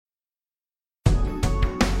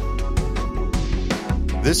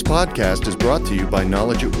This podcast is brought to you by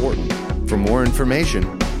Knowledge at Wharton. For more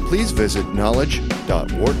information, please visit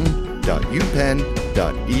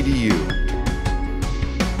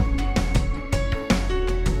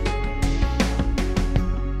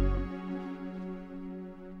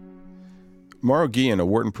Mauro Guillen, a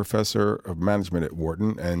Wharton professor of management at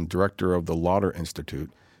Wharton and director of the Lauder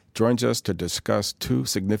Institute, joins us to discuss two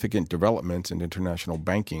significant developments in international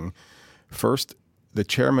banking. First, the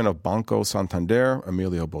chairman of Banco Santander,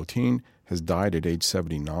 Emilio Botín, has died at age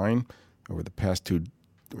 79. Over the past 2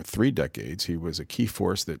 or 3 decades, he was a key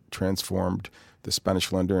force that transformed the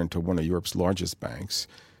Spanish lender into one of Europe's largest banks.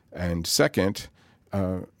 And second,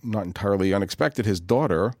 not entirely unexpected, his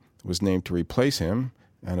daughter was named to replace him.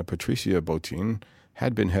 Ana Patricia Botín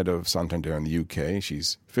had been head of Santander in the UK.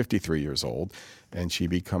 She's 53 years old, and she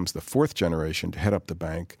becomes the fourth generation to head up the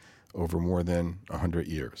bank over more than 100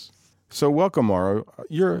 years. So welcome, Mauro.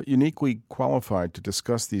 You're uniquely qualified to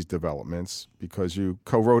discuss these developments because you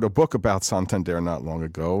co-wrote a book about Santander not long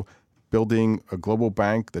ago, Building a Global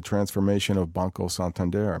Bank, the Transformation of Banco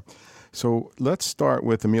Santander. So let's start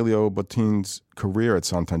with Emilio Botín's career at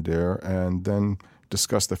Santander and then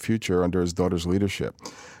discuss the future under his daughter's leadership.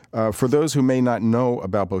 For those who may not know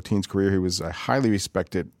about Botín's career, he was a highly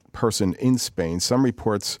respected person in Spain. Some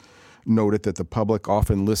reports noted that the public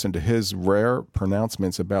often listened to his rare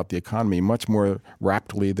pronouncements about the economy much more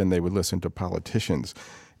raptly than they would listen to politicians.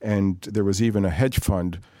 And there was even a hedge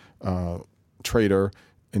fund trader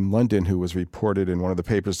in London who was reported in one of the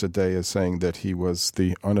papers today as saying that he was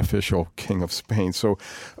the unofficial king of Spain. So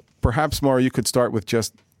perhaps, Mauro, you could start with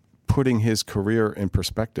just putting his career in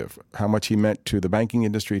perspective, how much he meant to the banking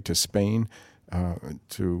industry, to Spain,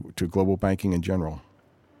 to global banking in general.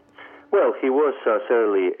 Well, he was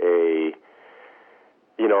certainly a,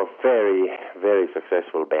 very, very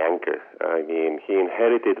successful banker. I mean, he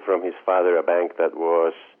inherited from his father a bank that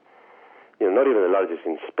was, not even the largest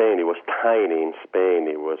in Spain. It was tiny in Spain.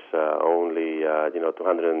 It was only,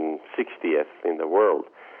 260th in the world.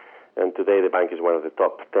 And today the bank is one of the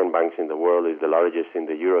top 10 banks in the world, is the largest in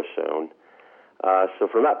the Eurozone. So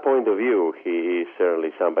from that point of view, he is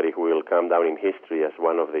certainly somebody who will come down in history as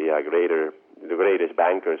one of the greatest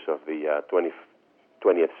bankers of the 20th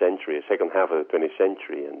century, second half of the 20th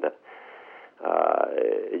century. And,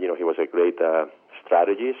 he was a great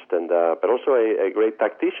strategist, and but also a great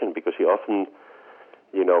tactician because he often,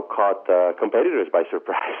 caught competitors by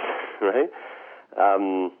surprise, right?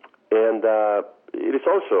 It is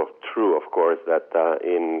also true, of course, that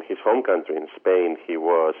in his home country, in Spain, he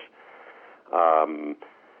was,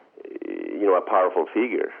 a powerful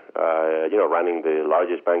figure, running the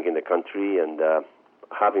largest bank in the country and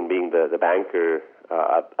having been the banker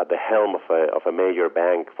at the helm of a major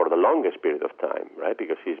bank for the longest period of time, right?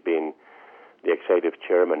 Because he's been the executive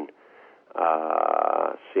chairman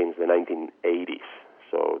since the 1980s.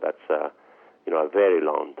 So that's a very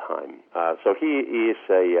long time. So he is,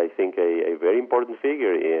 I think, a very important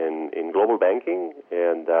figure in global banking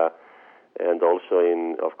and also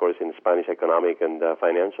of course, in Spanish economic and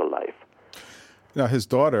financial life. Now, his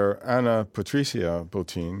daughter, Ana Patricia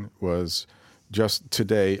Botín, was just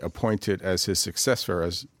today appointed as his successor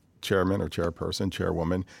as chairman or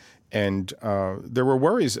chairwoman. And there were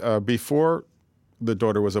worries before the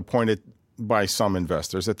daughter was appointed by some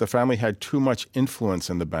investors that the family had too much influence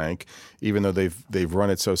in the bank, even though they've run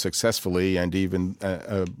it so successfully, and even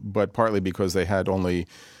but partly because they had only,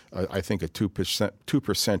 I think, a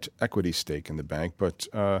 2% equity stake in the bank. But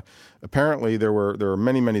apparently there were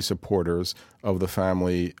many supporters of the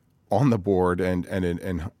family on the board and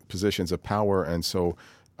in positions of power, and so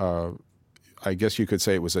I guess you could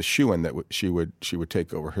say it was a shoo-in that she would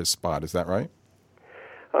take over his spot. Is that right?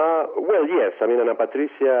 Well, yes. I mean, Ana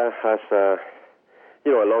Patricia has, a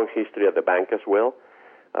long history at the bank as well.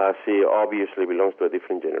 She obviously belongs to a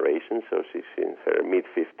different generation, so she's in her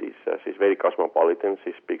mid-50s. She's very cosmopolitan.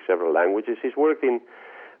 She speaks several languages. She's worked in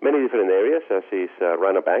many different areas. She's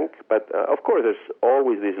run a bank. But, of course, there's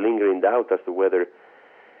always this lingering doubt as to whether,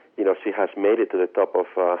 she has made it to the top of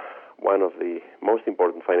one of the most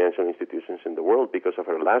important financial institutions in the world because of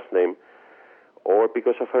her last name or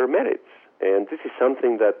because of her merits. And this is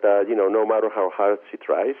something that, no matter how hard she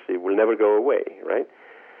tries, it will never go away, right?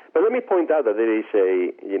 But let me point out that there is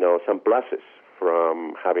some pluses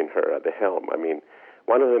from having her at the helm. I mean,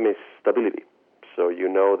 one of them is stability. So you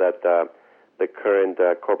know that the current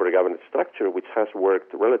corporate governance structure, which has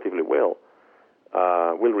worked relatively well,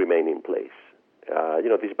 will remain in place.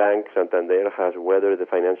 This bank, Santander, has weathered the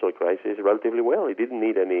financial crisis relatively well. It didn't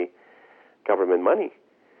need any government money.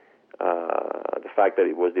 The fact that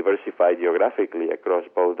it was diversified geographically across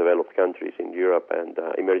both developed countries in Europe and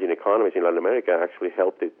emerging economies in Latin America actually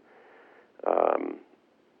helped it,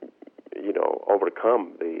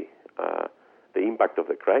 overcome the impact of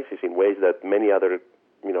the crisis in ways that many other,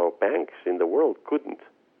 banks in the world couldn't,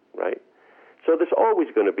 right? So there's always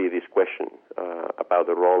going to be this question about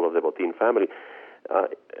the role of the Botín family.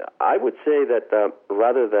 I would say that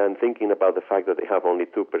rather than thinking about the fact that they have only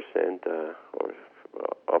 2%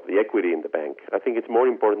 of the equity in the bank, I think it's more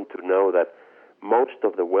important to know that most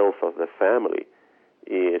of the wealth of the family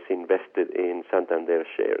is invested in Santander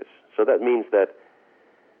shares. So that means that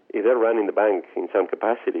if they're running the bank in some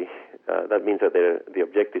capacity, that means that the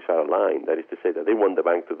objectives are aligned. That is to say that they want the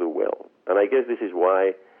bank to do well. And I guess this is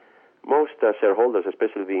why most shareholders,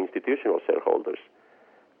 especially the institutional shareholders,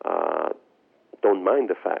 don't mind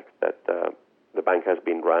the fact that the bank has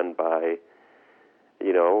been run by,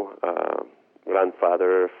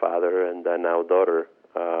 grandfather, father, and now daughter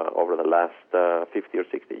over the last 50 or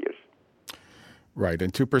 60 years. Right,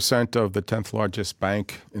 and 2% of the 10th largest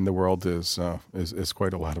bank in the world is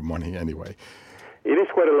quite a lot of money anyway. It is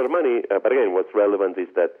quite a lot of money, but again, what's relevant is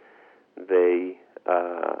that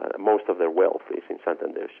most of their wealth is in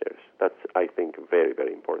Santander shares. That's, I think, very,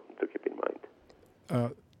 very important to keep in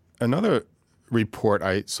mind. Another report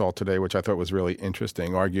I saw today, which I thought was really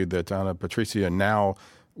interesting, argued that Ana Patricia now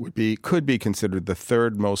could be considered the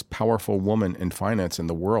third most powerful woman in finance in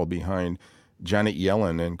the world, behind Janet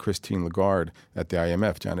Yellen and Christine Lagarde at the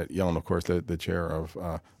IMF. Janet Yellen, of course, the chair of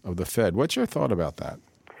the Fed. What's your thought about that?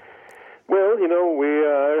 Well, we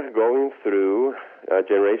are going through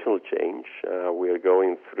generational change. We are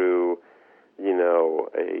going through,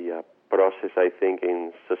 a process, I think,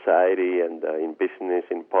 in society and in business,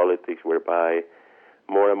 in politics, whereby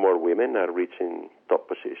more and more women are reaching top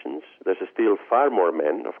positions. There's still far more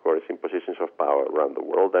men, of course, in positions of power around the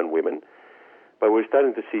world than women. But we're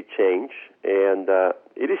starting to see change, and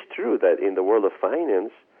it is true that in the world of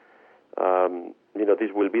finance, this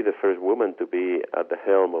will be the first woman to be at the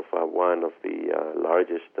helm of one of the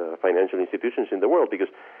largest financial institutions in the world, because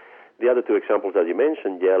the other two examples that you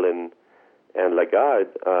mentioned, Yellen and Lagarde,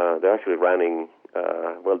 they're actually running,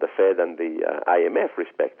 the Fed and the IMF,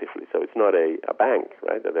 respectively. So it's not a bank,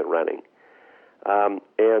 right, that they're running.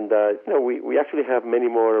 We actually have many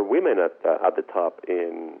more women at the top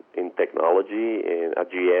in technology, at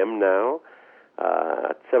GM now,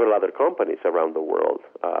 at several other companies around the world,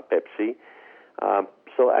 Pepsi.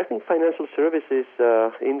 So I think financial services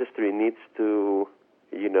industry needs to,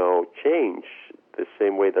 change the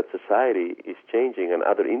same way that society is changing and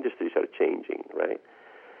other industries are changing, right?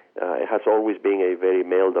 It has always been a very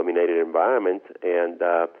male-dominated environment, and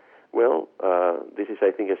this is,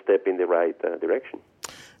 I think, a step in the right direction.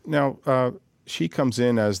 Now, she comes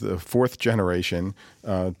in as the fourth generation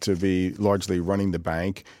to be largely running the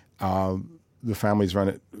bank. The family's run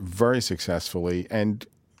it very successfully. And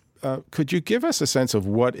could you give us a sense of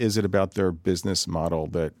what is it about their business model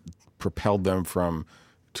that propelled them from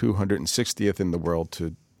 260th in the world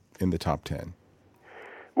to in the top 10?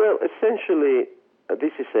 Well, essentially,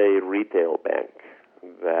 this is a retail bank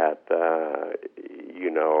that,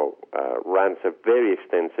 runs a very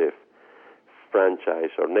extensive franchise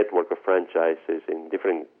or network of franchises in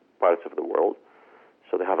different parts of the world.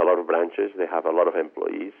 So they have a lot of branches, they have a lot of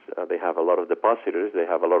employees, they have a lot of depositors, they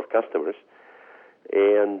have a lot of customers.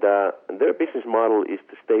 And their business model is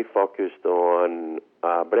to stay focused on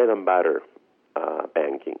bread and butter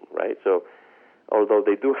banking, right? So although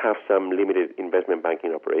they do have some limited investment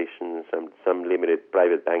banking operations, some limited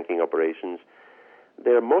private banking operations,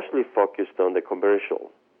 they're mostly focused on the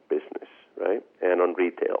commercial business, right, and on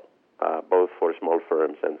retail, both for small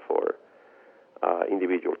firms and for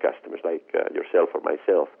individual customers like yourself or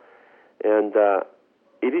myself. And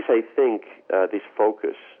it is, I think, this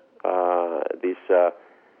focus, this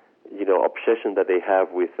obsession that they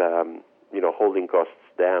have with holding costs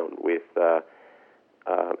down, with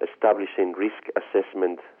establishing risk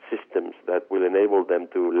assessment systems that will enable them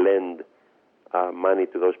to lend money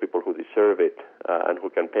to those people who deserve it and who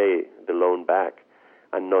can pay the loan back,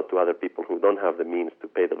 and not to other people who don't have the means to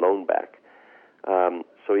pay the loan back.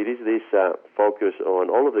 So it is this focus on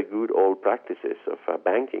all of the good old practices of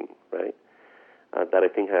banking, right, that I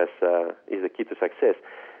think is the key to success.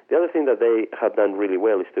 The other thing that they have done really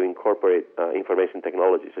well is to incorporate information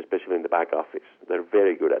technologies, especially in the back office. They're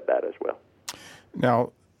very good at that as well.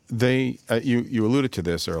 Now, they you alluded to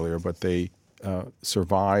this earlier, but they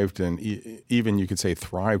survived and even, you could say,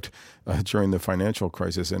 thrived during the financial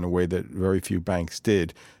crisis in a way that very few banks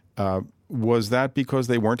did. Was that because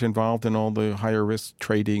they weren't involved in all the higher risk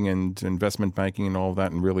trading and investment banking and all of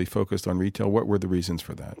that and really focused on retail? What were the reasons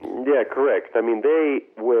for that? Yeah, Yeah, correct. I mean, they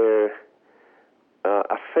were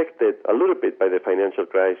affected a little bit by the financial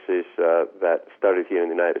crisis that started here in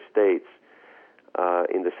the United States,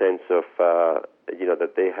 in the sense of,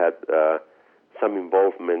 that they had some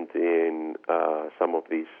involvement in some of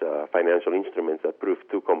these financial instruments that proved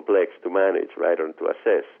too complex to manage, right, or to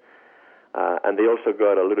assess. And they also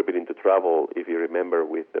got a little bit into trouble, if you remember,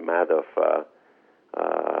 with the Madoff,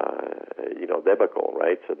 debacle,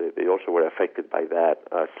 right? So they also were affected by that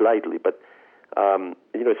slightly. But,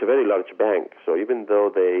 it's a very large bank. So even though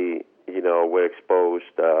they, were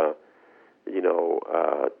exposed, to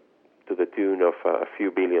the tune of a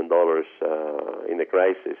few $1 billion in the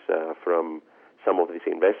crisis from some of these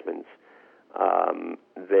investments,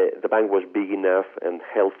 the bank was big enough and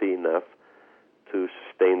healthy enough to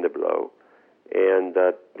sustain the blow. And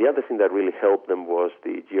the other thing that really helped them was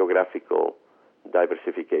the geographical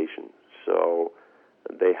diversification. So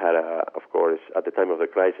they had, of course, at the time of the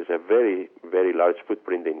crisis, a very, very large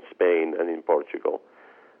footprint in Spain and in Portugal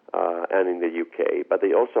and in the UK. But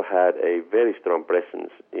they also had a very strong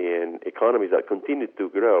presence in economies that continued to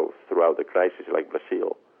grow throughout the crisis, like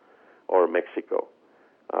Brazil or Mexico,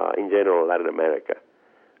 in general, Latin America.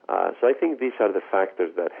 So I think these are the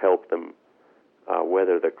factors that helped them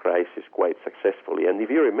weather the crisis quite successfully. And if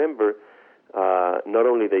you remember, not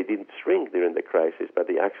only they didn't shrink during the crisis, but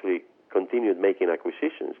they actually continued making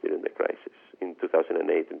acquisitions during the crisis in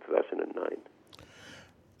 2008 and 2009.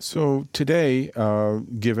 So today,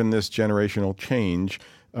 given this generational change,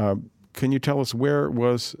 can you tell us where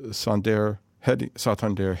was Santander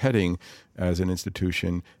heading as an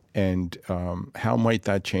institution, and how might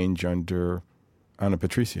that change under Ana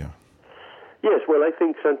Patricia? Yes, well, I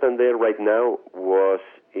think Santander right now was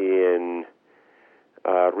in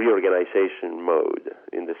reorganization mode,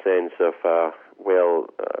 in the sense of,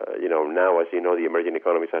 now, as you know, the emerging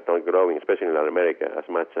economies are not growing, especially in Latin America, as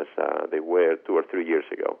much as they were 2 or 3 years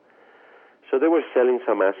ago. So they were selling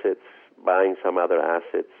some assets, buying some other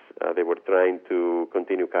assets. They were trying to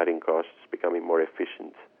continue cutting costs, becoming more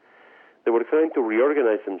efficient. They were trying to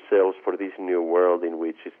reorganize themselves for this new world in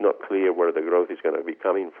which it's not clear where the growth is going to be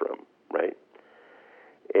coming from, right?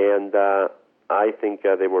 And I think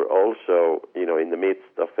they were also, in the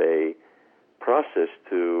midst of a process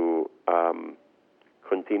to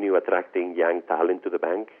continue attracting young talent to the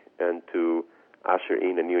bank and to usher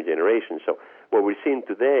in a new generation. So what we're seeing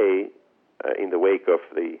today, in the wake of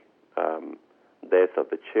the death of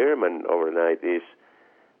the chairman overnight, is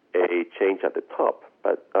a change at the top.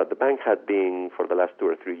 But the bank had been, for the last 2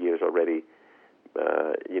 or 3 years already,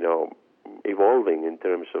 evolving in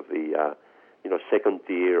terms of the second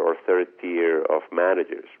tier or third tier of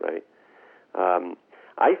managers, right?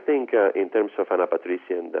 I think in terms of Ana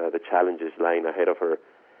Patricia and the challenges lying ahead of her,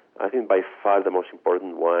 I think by far the most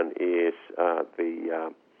important one is how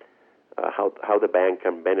the bank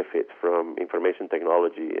can benefit from information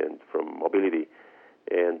technology and from mobility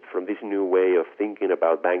and from this new way of thinking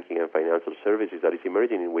about banking and financial services that is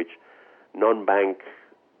emerging, in which non-bank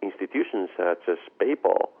institutions such as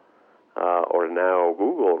PayPal or now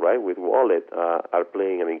Google, right, with Wallet, are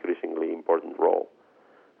playing an increasingly important role.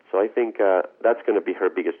 So I think that's going to be her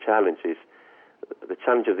biggest challenge. Is the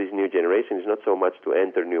challenge of this new generation is not so much to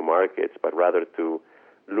enter new markets, but rather to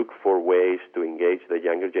look for ways to engage the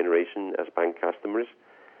younger generation as bank customers.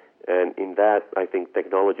 And in that, I think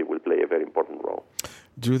technology will play a very important role.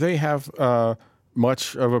 Do they have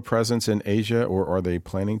much of a presence in Asia, or are they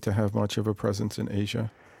planning to have much of a presence in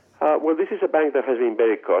Asia? Well, this is a bank that has been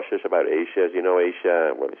very cautious about Asia. As you know,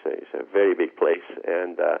 Asia, it's a very big place,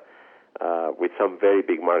 and with some very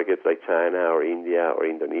big markets like China or India or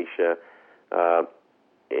Indonesia.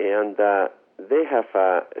 And they have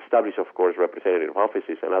established, of course, representative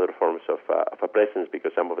offices and other forms of a presence,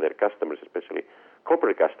 because some of their customers, especially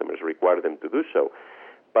corporate customers, require them to do so.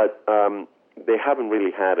 But they haven't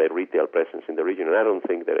really had a retail presence in the region, and I don't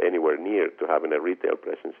think they're anywhere near to having a retail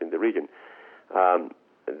presence in the region.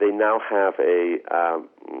 They now have a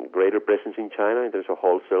greater presence in China in terms of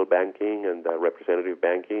wholesale banking and representative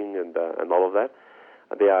banking and all of that.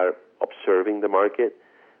 They are observing the market.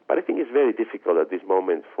 But I think it's very difficult at this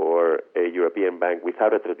moment for a European bank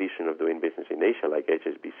without a tradition of doing business in Asia, like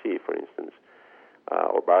HSBC, for instance,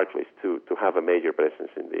 or Barclays, to have a major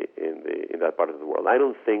presence in that part of the world. I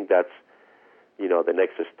don't think that's the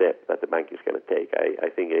next step that the bank is going to take. I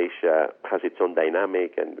think Asia has its own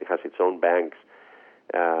dynamic and it has its own banks,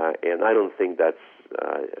 and I don't think that's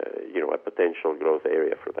a potential growth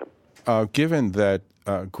area for them. Given that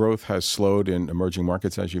growth has slowed in emerging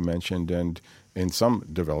markets, as you mentioned, and in some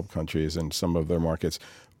developed countries and some of their markets,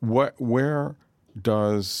 where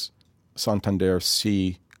does Santander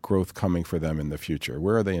see growth coming for them in the future?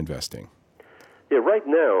 Where are they investing? Yeah, right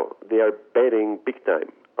now they are betting big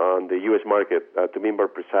time on the U.S. market, to be more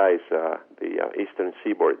precise, the eastern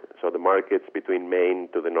seaboard, so the markets between Maine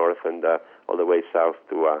to the north and all the way south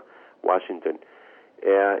to Washington.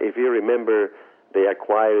 If you remember, they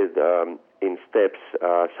acquired in steps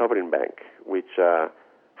Sovereign Bank, which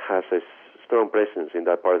has a strong presence in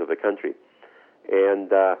that part of the country. And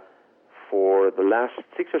for the last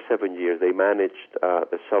 6 or 7 years, they managed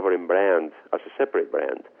the Sovereign brand as a separate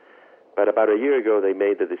brand. But about a year ago, they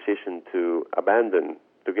made the decision to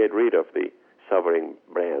get rid of the Sovereign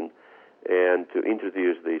brand and to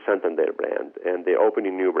introduce the Santander brand. And they're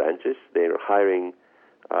opening new branches. They're hiring,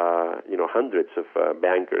 hundreds of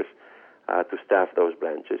bankers to staff those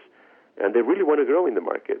branches. And they really want to grow in the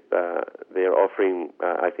market. They're offering,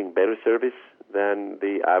 I think, better service than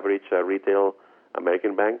the average retail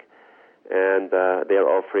American bank. And they're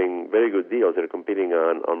offering very good deals. They're competing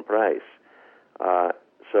on price.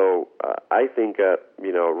 So I think,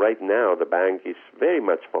 right now the bank is very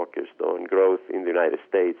much focused on growth in the United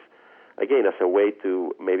States, again, as a way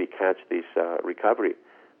to maybe catch this recovery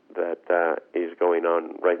that is going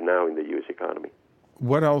on right now in the U.S. economy.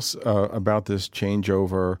 What else about this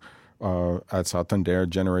changeover at Santander,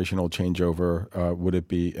 generational changeover, would it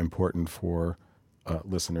be important for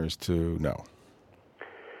listeners to know?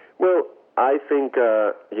 Well, I think,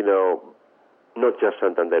 not just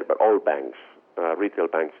Santander, but all banks, retail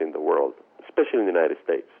banks in the world, especially in the United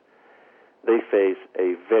States, they face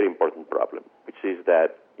a very important problem, which is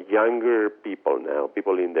that younger people now,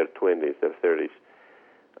 people in their 20s, their 30s,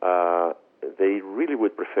 they really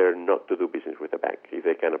would prefer not to do business with a bank if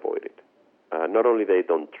they can avoid it. Not only they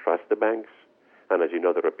don't trust the banks, and as you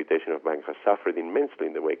know, the reputation of banks has suffered immensely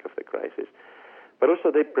in the wake of the crisis, but also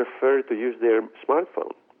they prefer to use their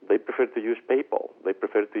smartphone. They prefer to use PayPal. They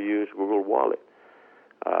prefer to use Google Wallet.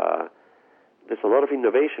 There's a lot of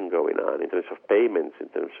innovation going on in terms of payments, in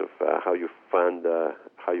terms of how you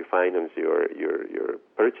finance your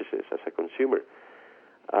purchases as a consumer.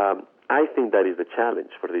 I think that is the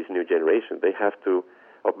challenge for this new generation. They have to,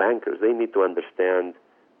 or bankers, they need to understand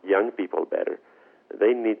young people better.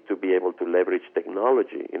 They need to be able to leverage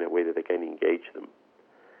technology in a way that they can engage them.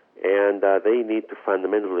 And they need to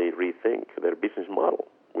fundamentally rethink their business model,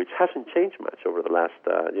 which hasn't changed much over the last,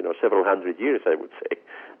 several hundred years, I would say,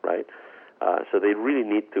 right? So they really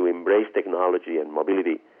need to embrace technology and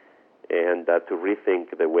mobility and to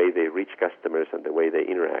rethink the way they reach customers and the way they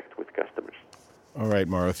interact with customers. All right,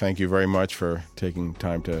 Mauro, thank you very much for taking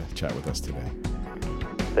time to chat with us today.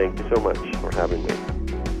 Thank you so much for having me.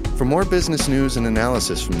 For more business news and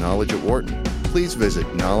analysis from Knowledge at Wharton, please visit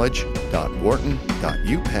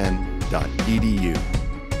knowledge.wharton.upenn.edu.